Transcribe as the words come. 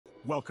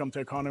Welcome to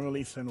Economy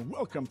Release and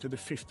welcome to the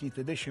 15th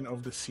edition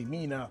of the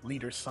SAMENA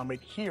Leaders Summit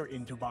here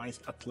in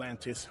Dubai's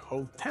Atlantis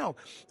Hotel.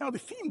 Now, the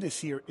theme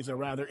this year is a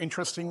rather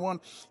interesting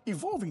one,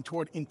 evolving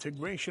toward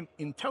integration,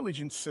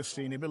 intelligent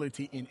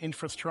sustainability in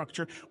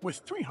infrastructure, with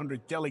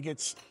 300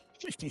 delegates,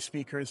 50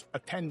 speakers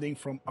attending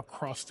from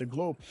across the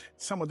globe.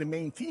 Some of the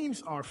main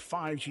themes are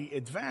 5G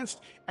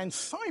advanced and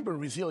cyber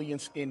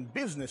resilience in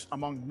business,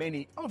 among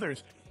many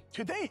others.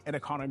 Today at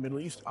Economy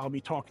Middle East, I'll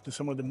be talking to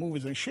some of the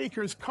movers and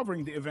shakers,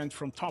 covering the event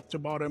from top to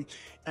bottom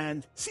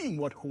and seeing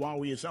what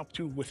Huawei is up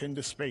to within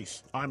the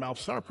space. I'm Alf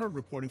Sarper,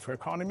 reporting for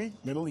Economy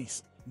Middle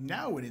East.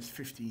 Now in its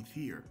 15th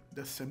year,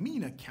 the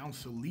SAMENA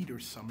Council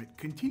Leaders Summit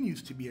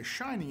continues to be a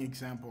shining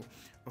example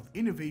of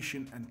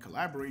innovation and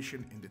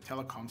collaboration in the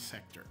telecom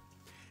sector.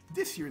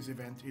 This year's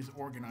event is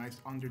organized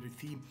under the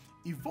theme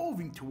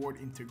Evolving Toward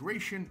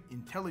Integration,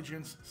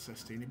 Intelligence,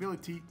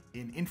 Sustainability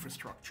in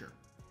Infrastructure.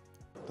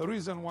 The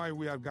reason why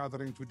we are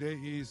gathering today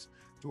is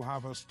to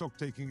have a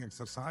stock-taking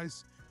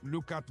exercise,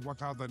 look at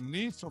what are the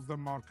needs of the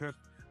market,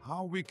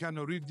 how we can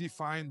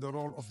redefine the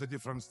role of the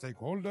different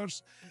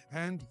stakeholders,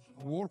 and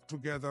work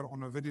together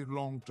on a very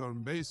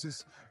long-term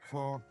basis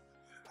for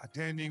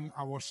attaining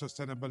our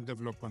sustainable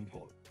development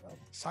goal.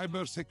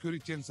 Cyber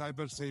security and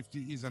cyber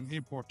safety is an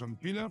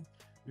important pillar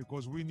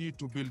because we need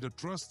to build a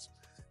trust,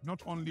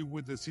 not only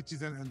with the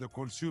citizen and the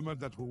consumer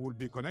that we will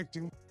be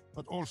connecting,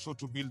 but also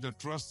to build a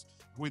trust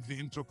with the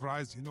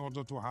enterprise in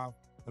order to have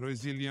a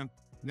resilient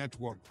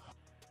network.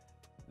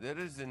 There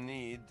is a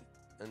need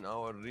in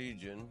our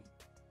region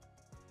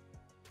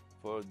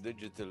for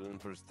digital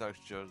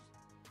infrastructures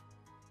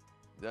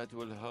that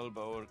will help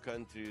our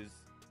countries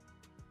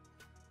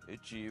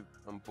achieve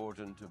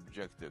important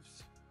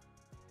objectives.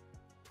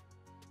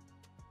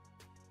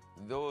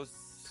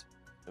 Those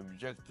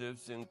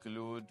objectives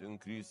include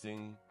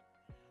increasing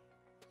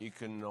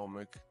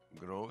economic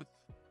growth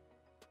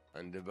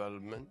and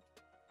development,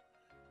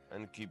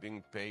 and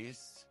keeping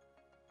pace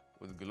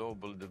with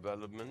global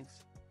developments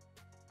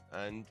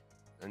and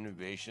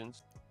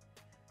innovations.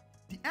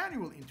 The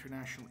annual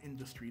International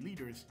Industry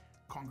Leaders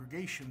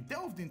Congregation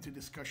delved into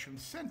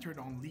discussions centered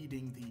on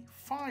leading the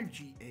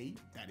 5G-A,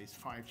 that is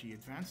 5G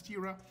Advanced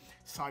Era,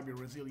 cyber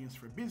resilience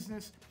for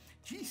business,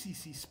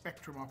 GCC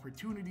spectrum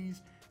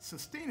opportunities,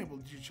 sustainable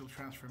digital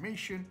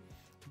transformation,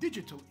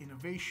 digital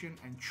innovation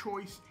and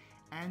choice,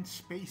 and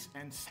space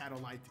and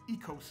satellite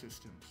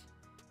ecosystems.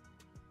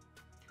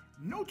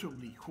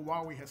 Notably,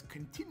 Huawei has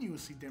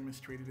continuously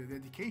demonstrated a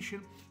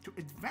dedication to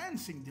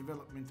advancing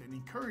development and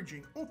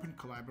encouraging open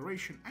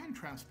collaboration and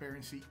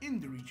transparency in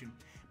the region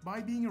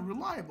by being a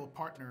reliable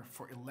partner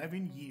for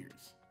 11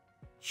 years.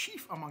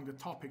 Chief among the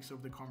topics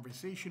of the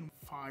conversation,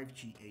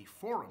 5G-A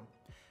Forum,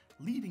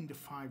 leading the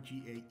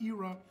 5G-A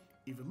era,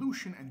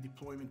 evolution and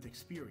deployment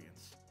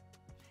experience.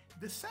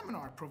 The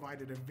seminar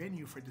provided a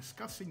venue for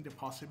discussing the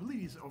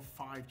possibilities of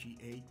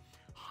 5G-A,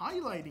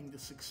 highlighting the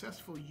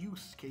successful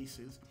use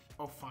cases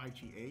of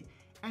 5G-A,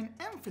 and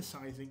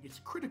emphasizing its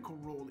critical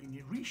role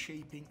in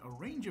reshaping a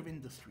range of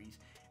industries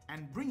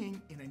and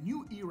bringing in a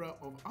new era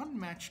of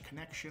unmatched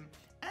connection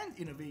and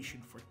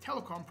innovation for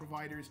telecom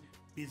providers,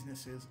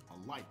 businesses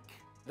alike.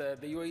 The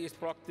UAE is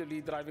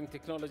proactively driving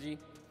technology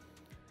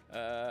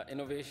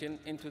innovation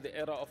into the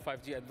era of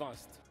 5G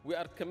Advanced. We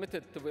are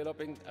committed to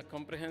developing a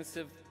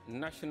comprehensive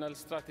national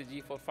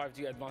strategy for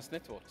 5G Advanced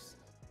networks.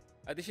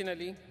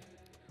 Additionally,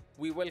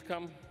 we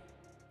welcome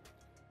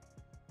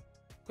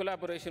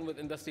collaboration with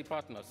industry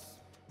partners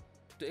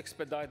to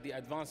expedite the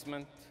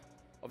advancement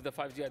of the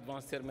 5G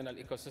Advanced terminal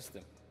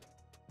ecosystem.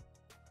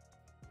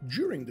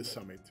 During the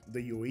summit,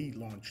 the UAE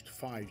launched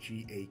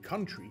 5G-A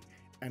Country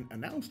and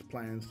announced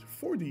plans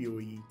for the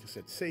UAE to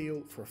set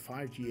sail for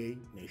 5G-A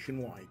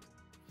nationwide.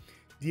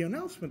 The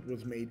announcement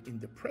was made in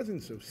the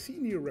presence of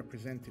senior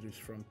representatives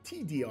from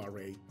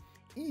TDRA,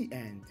 E&,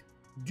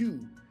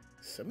 DO,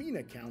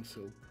 SAMENA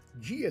Council,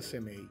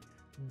 GSMA,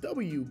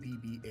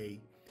 WBBA,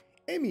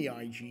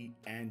 MEIG,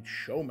 and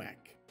SHOMAC.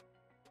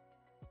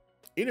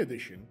 In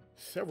addition,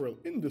 several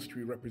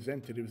industry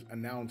representatives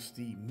announced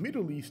the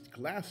Middle East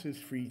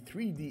Glasses-Free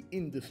 3D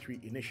Industry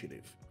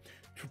Initiative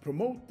to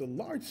promote the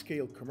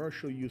large-scale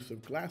commercial use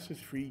of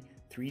glasses-free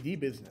 3D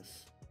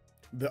business.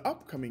 The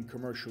upcoming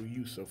commercial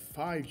use of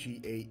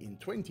 5G-A in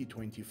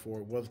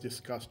 2024 was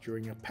discussed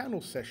during a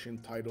panel session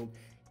titled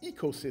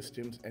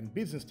Ecosystems and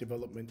Business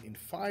Development in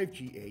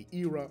 5G-A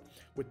Era,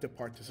 with the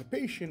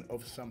participation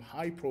of some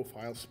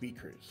high-profile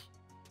speakers.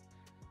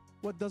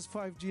 What does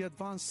 5G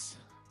advance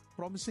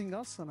promising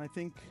us? And I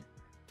think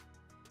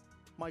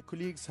my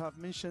colleagues have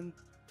mentioned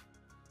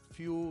a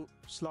few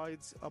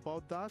slides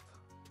about that.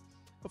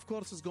 Of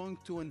course, it's going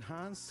to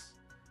enhance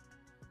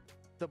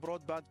the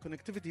broadband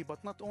connectivity,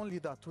 but not only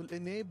that, will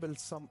enable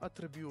some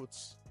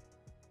attributes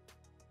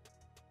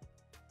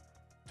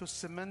to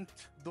cement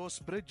those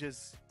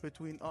bridges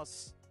between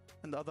us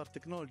and other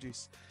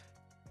technologies.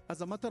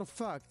 As a matter of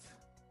fact,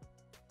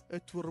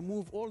 it will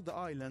remove all the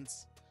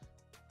islands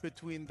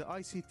between the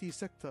ICT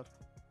sector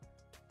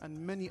and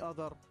many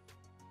other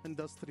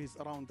industries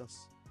around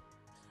us.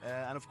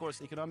 And of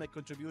course, economic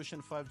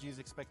contribution, 5G is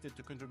expected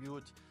to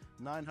contribute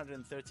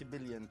 930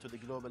 billion to the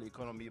global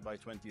economy by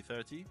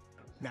 2030.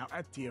 Now,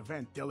 at the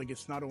event,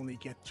 delegates not only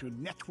get to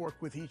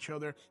network with each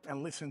other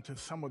and listen to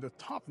some of the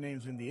top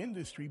names in the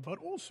industry, but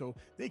also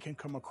they can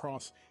come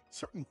across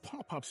certain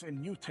pop-ups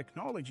and new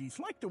technologies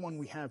like the one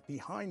we have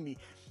behind me,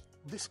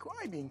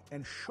 describing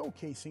and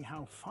showcasing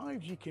how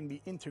 5G can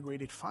be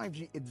integrated,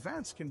 5G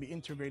Advanced can be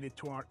integrated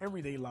to our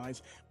everyday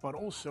lives, but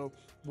also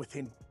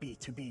within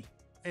B2B.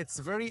 It's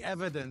very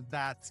evident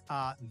that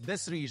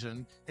this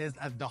region is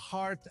at the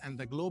heart and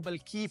the global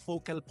key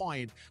focal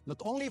point,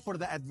 not only for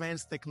the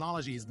advanced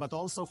technologies, but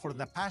also for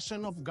the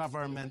passion of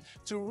government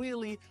to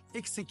really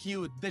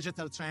execute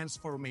digital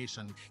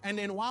transformation. And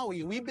in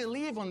Huawei, we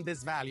believe on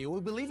this value.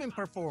 We believe in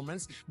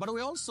performance, but we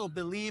also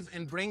believe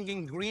in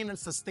bringing green and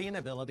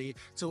sustainability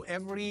to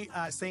every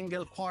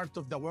single part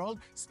of the world,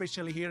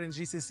 especially here in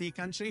GCC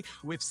country.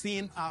 We've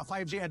seen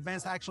 5G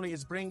Advanced actually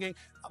is bringing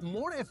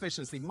more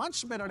efficiency,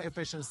 much better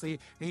efficiency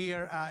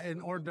here in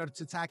order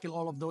to tackle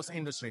all of those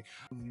industry.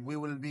 We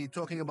will be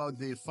talking about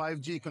the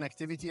 5G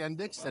connectivity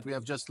index that we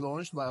have just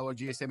launched by our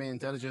GSMA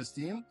intelligence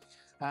team.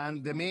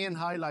 And the main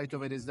highlight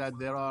of it is that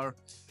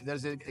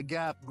there's a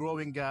gap,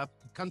 growing gap,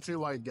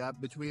 countrywide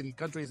gap between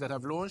countries that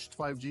have launched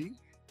 5G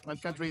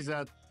and countries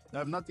that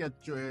have not yet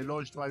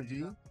launched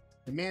 5G,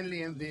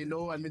 mainly in the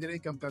low and middle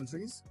income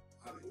countries.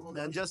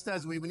 And just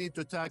as we need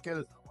to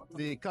tackle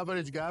the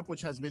coverage gap,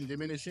 which has been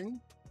diminishing,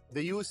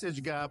 the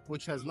usage gap,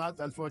 which has not,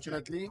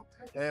 unfortunately,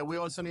 we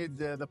also need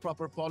the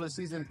proper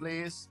policies in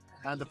place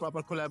and the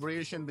proper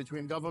collaboration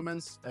between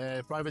governments,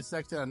 private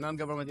sector and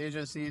non-government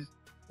agencies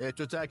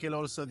to tackle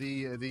also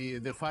the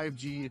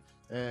 5G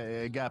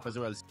gap as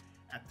well.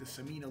 At the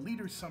SAMENA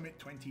Leaders Summit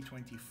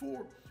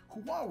 2024,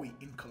 Huawei,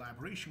 in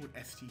collaboration with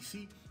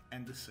STC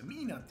and the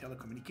SAMENA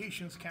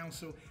Telecommunications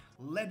Council,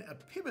 led a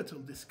pivotal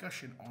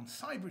discussion on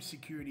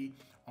cybersecurity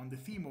on the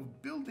theme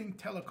of building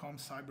telecom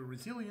cyber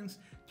resilience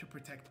to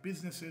protect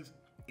businesses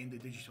in the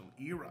digital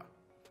era.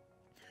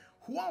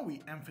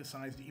 Huawei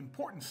emphasized the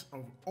importance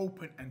of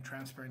open and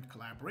transparent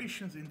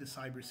collaborations in the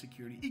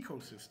cybersecurity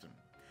ecosystem.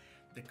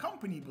 The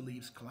company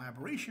believes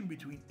collaboration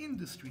between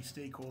industry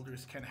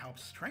stakeholders can help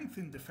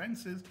strengthen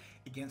defenses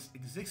against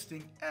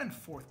existing and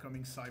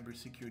forthcoming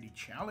cybersecurity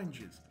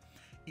challenges,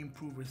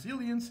 improve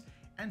resilience,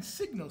 and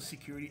signal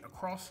security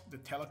across the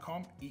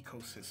telecom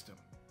ecosystem.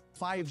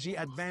 5G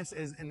Advanced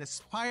is an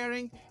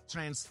inspiring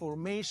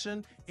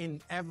transformation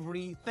in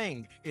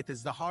everything. It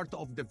is the heart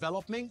of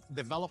development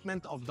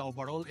of the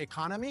overall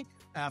economy.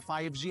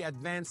 5G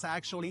Advanced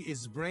actually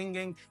is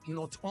bringing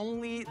not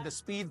only the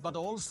speed, but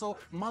also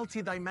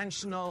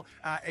multi-dimensional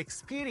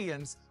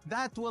experience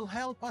that will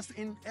help us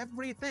in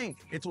everything.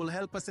 It will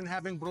help us in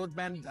having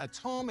broadband at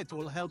home. It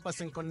will help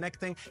us in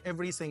connecting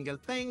every single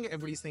thing,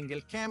 every single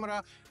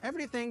camera,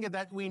 everything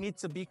that we need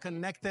to be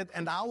connected.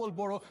 And I will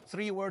borrow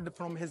 3 words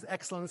from His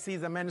Excellency,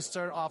 the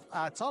Minister of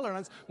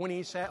Tolerance, when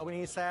he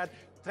said,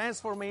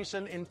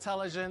 transformation,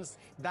 intelligence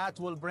that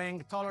will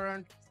bring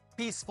tolerant,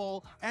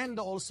 peaceful, and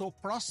also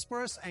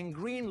prosperous and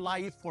green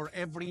life for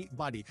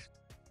everybody.